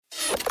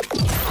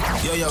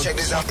yo. Check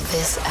this out.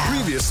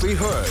 Previously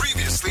heard.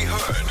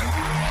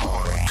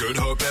 Good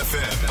Hope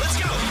FM.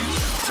 Let's go.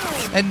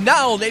 And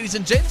now, ladies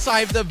and gents,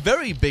 I have the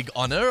very big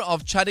honor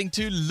of chatting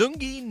to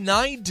Lungi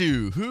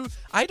Naidoo, who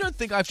I don't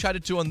think I've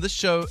chatted to on this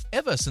show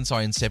ever since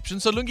our inception.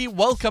 So, Lungi,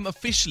 welcome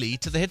officially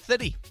to the Hit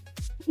 30.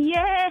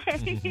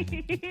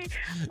 Yay!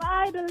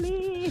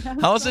 Finally!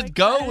 How's it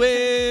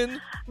going?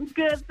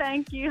 Good,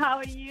 thank you. How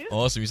are you?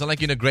 Awesome. You sound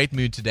like you're in a great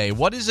mood today.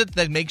 What is it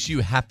that makes you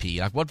happy?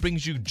 Like, what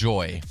brings you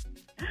joy?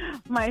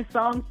 My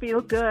song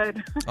Feel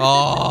Good.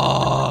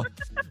 Oh,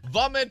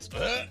 vomit.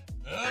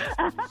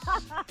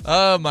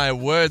 Oh, my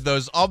word,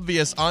 those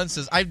obvious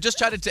answers. I've just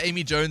chatted to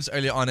Amy Jones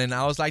earlier on, and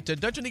I was like,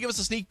 don't you want to give us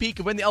a sneak peek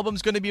of when the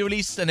album's going to be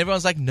released? And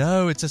everyone's like,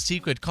 no, it's a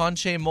secret, can't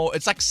share more.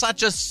 It's like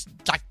such a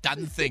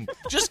done thing.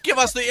 Just give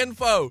us the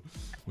info.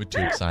 We're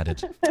too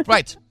excited.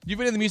 Right, you've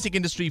been in the music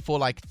industry for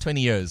like 20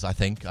 years, I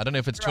think. I don't know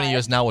if it's 20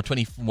 years now or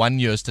 21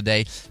 years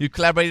today. You've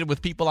collaborated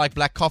with people like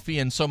Black Coffee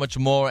and so much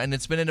more, and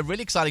it's been a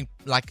really exciting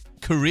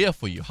career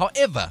for you.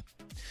 However,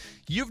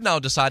 you've now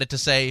decided to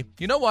say,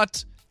 you know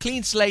what?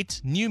 Clean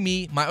slate, new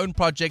me, my own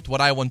project,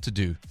 what I want to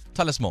do.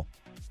 Tell us more.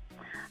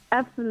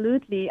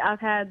 Absolutely. I've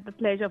had the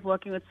pleasure of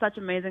working with such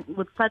amazing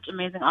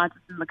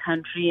artists in the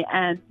country,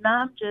 and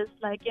now I'm just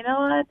like, you know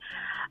what?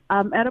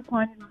 I'm at a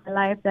point in my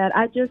life that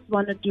I just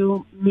want to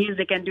do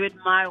music and do it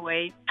my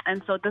way.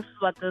 And so this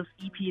is what this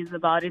EP is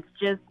about. It's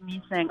just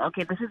me saying,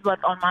 okay, this is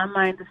what's on my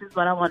mind. This is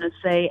what I want to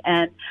say.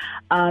 And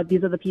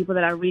these are the people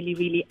that I really,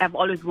 really have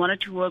always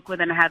wanted to work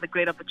with, and I had a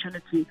great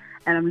opportunity.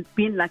 And I've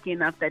been lucky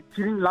enough that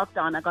during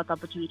lockdown, I got the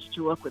opportunity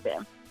to work with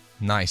them.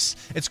 Nice.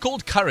 It's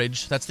called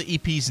Courage. That's the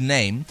EP's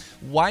name.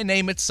 Why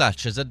name it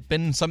such? Has it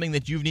been something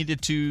that you've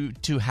needed to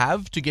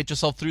have to get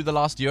yourself through the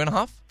last year and a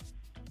half?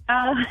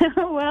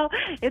 Well,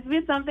 it's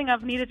been something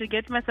I've needed to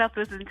get myself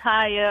through this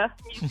entire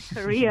music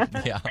career.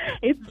 Yeah.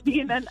 It's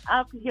been an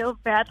uphill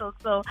battle.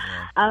 So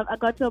I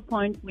got to a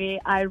point where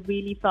I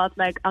really felt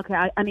like,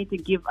 okay, I need to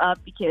give up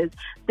because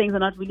things are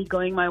not really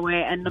going my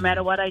way. And no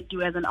matter what I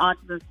do as an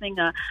artist or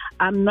singer,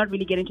 I'm not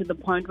really getting to the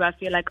point where I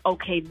feel like,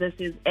 okay, this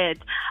is it.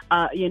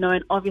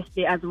 And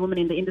obviously as a woman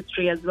in the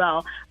industry as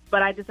well.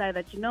 But I decided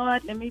that, you know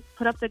what, let me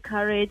put up the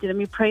courage, let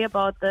me pray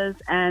about this,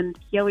 and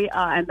here we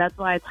are. And that's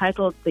why I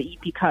titled the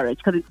EP Courage,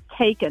 because it's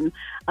taken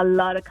a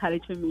lot of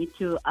courage for me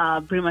to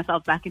bring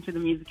myself back into the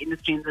music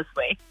industry in this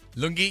way.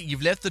 Lungi,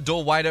 you've left the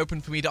door wide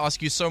open for me to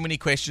ask you so many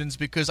questions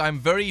because I'm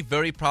very,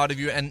 very proud of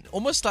you and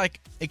almost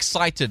like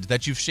excited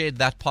that you've shared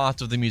that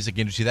part of the music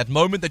industry, that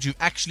moment that you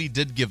actually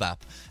did give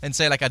up and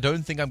say, like, I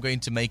don't think I'm going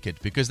to make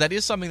it, because that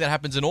is something that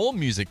happens in all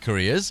music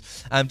careers.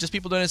 Just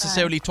people don't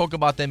necessarily talk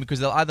about them because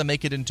they'll either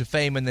make it into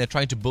fame and they're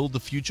trying to build the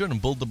future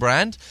and build the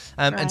brand.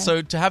 And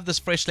so to have this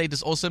fresh slate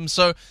is awesome.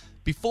 So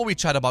before we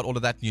chat about all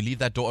of that and you leave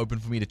that door open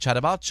for me to chat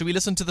about, should we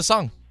listen to the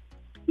song?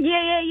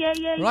 Yeah.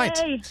 Right.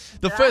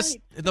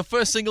 The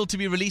first single to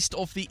be released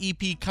off the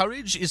EP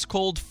Courage is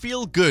called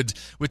Feel Good.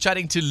 We're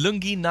chatting to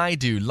Lungi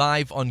Naidoo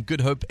live on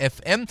Good Hope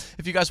FM.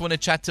 If you guys want to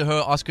chat to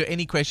her, ask her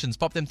any questions,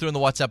 pop them through on the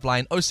WhatsApp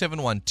line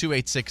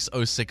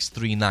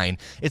 071-286-0639.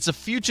 It's a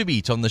future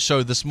beat on the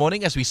show this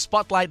morning as we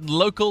spotlight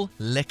local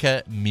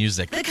lekker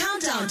music. The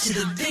countdown to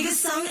the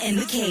biggest song in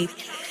the Cape.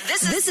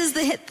 This is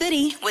the Hit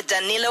 30 with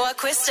Danilo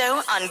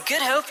Acquisto on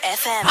Good Hope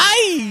FM.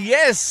 Hi,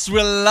 yes,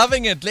 we're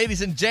loving it,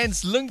 ladies and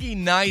gents. Lungi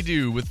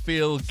Naidoo with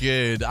Feel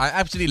Good. I'm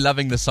absolutely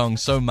loving the song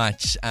so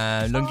much.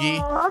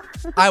 Lungi,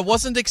 I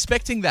wasn't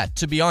expecting that,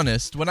 to be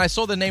honest. When I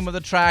saw the name of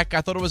the track, I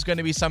thought it was going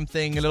to be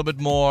something a little bit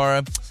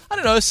more,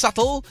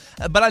 subtle.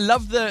 But I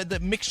love the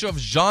mixture of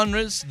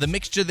genres, the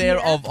mixture there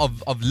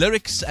of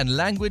lyrics and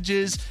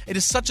languages. It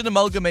is such an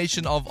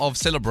amalgamation of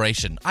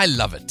celebration. I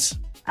love it.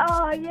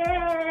 Oh,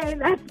 yay.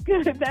 That's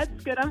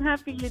good. I'm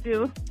happy you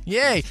do.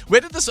 Yay.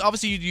 Where did this,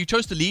 obviously you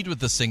chose to lead with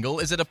this single.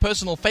 Is it a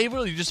personal favorite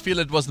or you just feel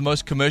it was the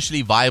most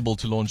commercially viable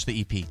to launch the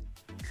EP?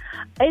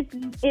 It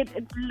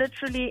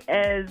literally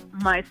is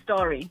my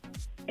story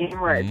in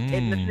words.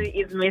 It literally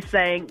is me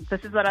saying,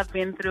 this is what I've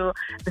been through,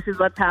 this is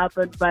what's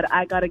happened, but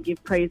I gotta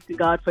give praise to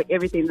God for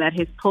everything that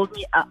He's pulled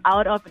me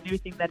out of and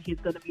everything that He's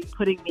gonna be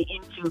putting me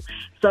into.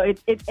 So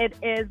it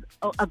is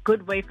a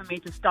good way for me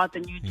to start the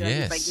new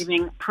journey by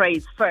giving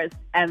praise first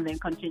and then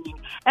continuing.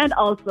 And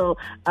also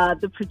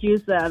the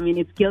producer,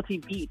 it's Guilty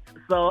Beats.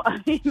 So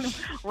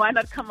why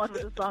not come out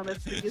with a song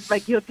that's produced by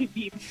Guilty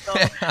Beats? So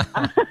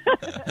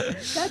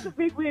that's a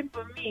big win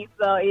for me.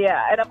 So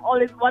yeah, and I've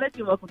always wanted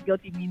to work with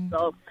Guilty Beats.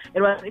 So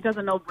it was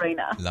a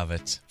no-brainer. Love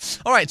it.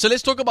 All right, so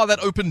let's talk about that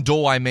open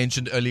door I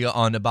mentioned earlier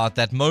on, about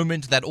that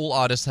moment that all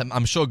artists,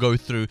 I'm sure, go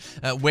through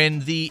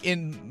when the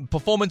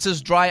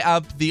performances dry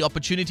up, the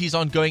opportunities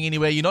aren't going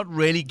anywhere, you're not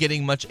really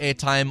getting much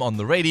airtime on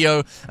the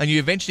radio, and you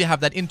eventually have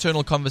that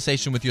internal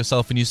conversation with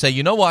yourself and you say,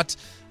 you know what?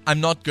 I'm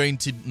not going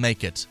to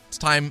make it. It's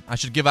time. I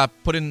should give up,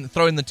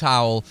 throw in the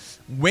towel.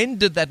 When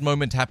did that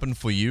moment happen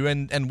for you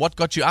and what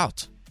got you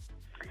out?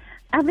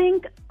 I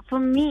think for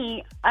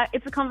me,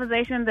 it's a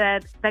conversation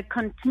that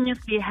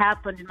continuously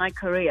happened in my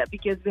career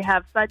because we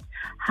have such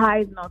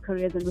highs in our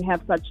careers and we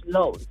have such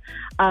lows.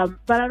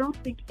 But I don't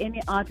think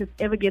any artist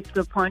ever gets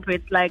to a point where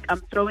it's like,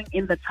 I'm throwing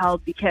in the towel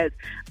because,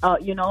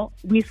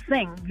 we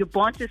sing. You're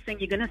born to sing.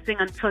 You're going to sing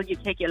until you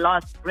take your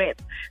last breath.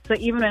 So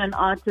even when an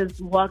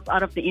artist walks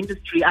out of the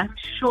industry, I'm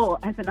sure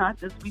as an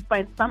artist, we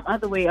find some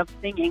other way of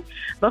singing.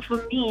 But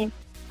for me,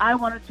 I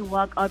wanted to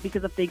walk out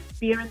because of the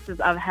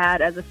experiences I've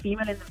had as a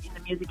female in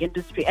the music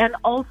industry, and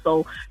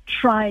also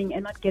trying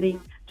and not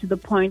getting to the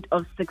point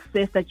of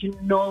success that you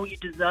know you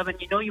deserve and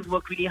you know you've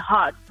worked really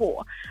hard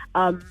for.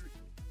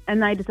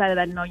 And I decided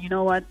that, no, you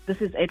know what,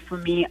 this is it for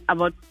me.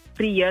 About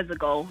 3 years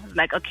ago,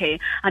 like, okay,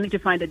 I need to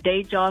find a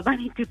day job. I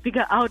need to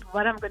figure out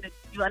what I'm going to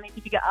do. I need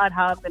to figure out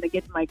how I'm going to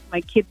get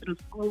my kid through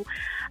school.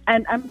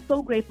 And I'm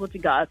so grateful to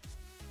God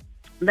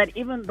that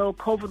even though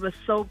COVID was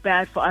so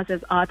bad for us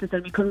as artists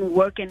and we couldn't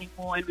work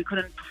anymore and we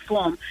couldn't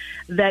perform,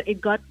 that it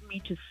got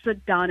me to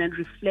sit down and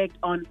reflect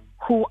on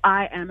who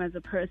I am as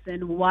a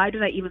person. Why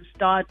did I even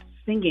start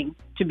singing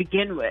to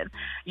begin with?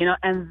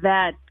 And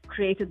that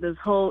created this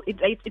whole,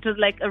 it was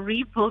like a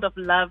rebuild of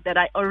love that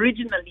I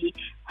originally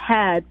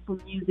had for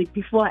music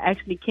before I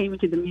actually came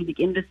into the music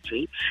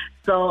industry.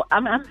 So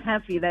I'm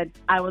happy that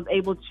I was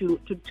able to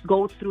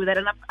go through that,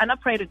 and I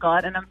pray to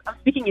God, and I'm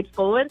speaking it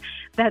forward,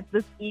 that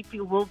this EP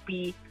will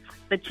be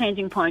the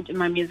changing point in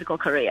my musical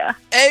career.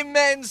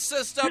 Amen,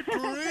 sister.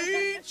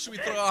 Preach. We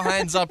throw our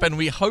hands up and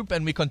we hope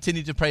and we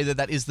continue to pray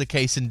that is the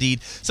case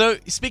indeed. So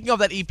speaking of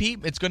that EP,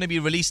 it's going to be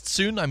released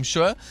soon, I'm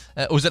sure.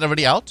 Or is it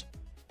already out?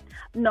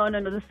 No.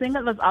 The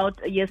single was out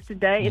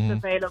yesterday. It's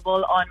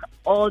available on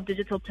all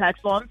digital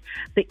platforms.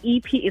 The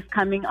EP is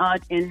coming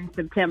out in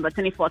September,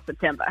 24th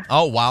September.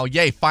 Oh, wow.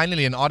 Yay.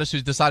 Finally, an artist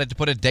who's decided to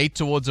put a date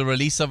towards a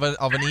release of an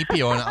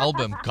EP or an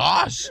album.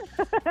 Gosh.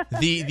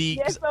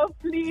 Yes, so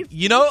please.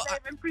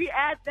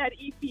 Pre-add that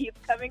EP.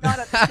 It's coming out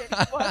on the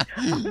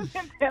 24th of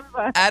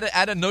September.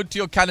 Add a note to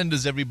your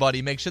calendars,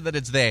 everybody. Make sure that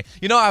it's there.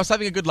 I was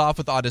having a good laugh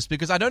with artists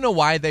because I don't know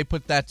why they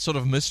put that sort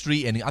of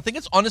mystery in. I think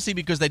it's honestly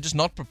because they're just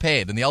not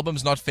prepared and the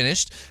album's not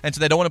finished. And so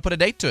they don't want to put a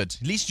date to it.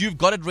 At least you've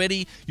got it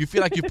ready. You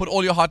feel like you put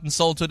all your heart and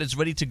soul to it. It's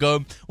ready to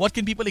go. What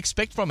can people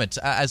expect from it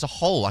as a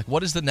whole? Like,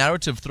 what is the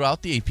narrative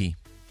throughout the EP?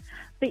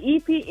 The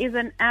EP is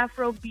an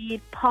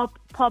Afrobeat pop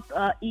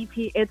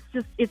EP.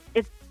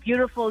 It's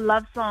beautiful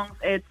love songs.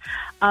 It's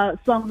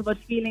songs about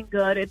feeling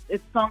good.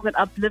 It's songs that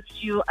uplift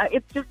you.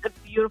 It's just a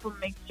beautiful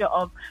mixture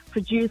of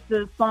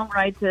producers,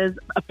 songwriters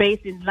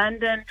based in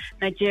London,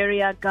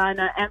 Nigeria,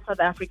 Ghana, and South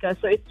Africa.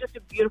 So it's just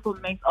a beautiful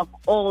mix of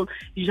all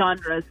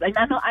genres. And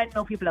I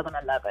know people are going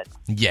to love it.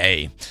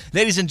 Yay.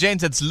 Ladies and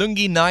gents, it's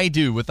Lungi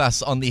Naidoo with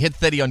us on the Hit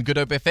 30 on Good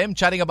Hope FM,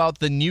 chatting about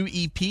the new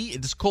EP.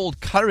 It is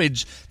called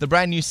Courage, the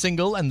brand new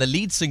single, and the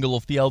lead single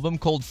of the album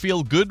called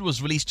Feel Good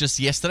was released just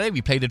yesterday.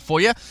 We played it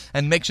for you.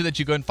 And make sure that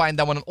you go and find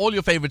that one on all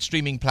your favorite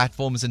streaming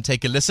platforms and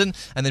take a listen,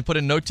 and then put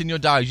a note in your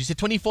diary. You said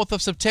 24th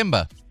of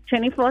September.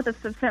 24th of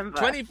September.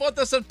 24th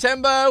of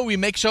September. We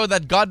make sure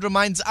that God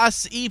reminds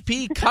us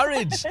EP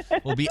Courage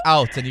will be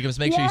out, and you can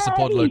make sure you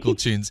support local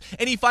tunes.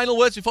 Any final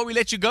words before we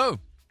let you go?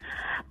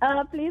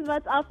 Please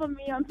watch out for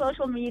me on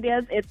social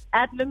medias. It's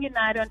at Lungi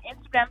Naidoo on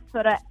Instagram,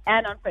 Twitter,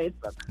 and on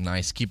Facebook.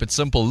 Nice. Keep it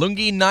simple.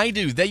 Lungi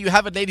Naidoo. There you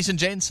have it, ladies and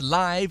gents,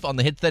 live on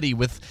the Hit 30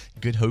 with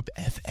Good Hope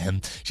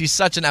FM. She's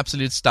such an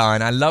absolute star,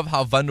 and I love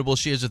how vulnerable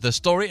she is with her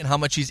story and how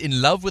much she's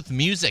in love with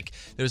music.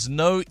 There's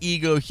no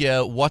ego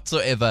here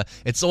whatsoever.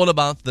 It's all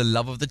about the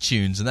love of the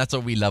tunes, and that's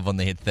what we love on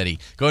the Hit 30.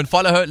 Go and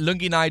follow her,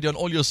 Lungi Naidoo, on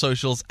all your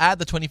socials. Add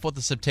the 24th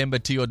of September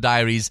to your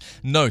diaries.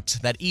 Note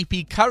that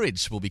EP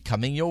Courage will be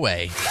coming your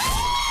way.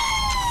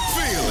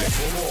 Feel it.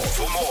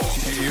 For more,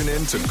 tune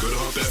in to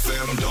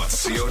goodhopefm.co.za.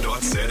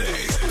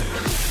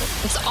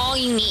 It's all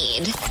you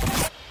need.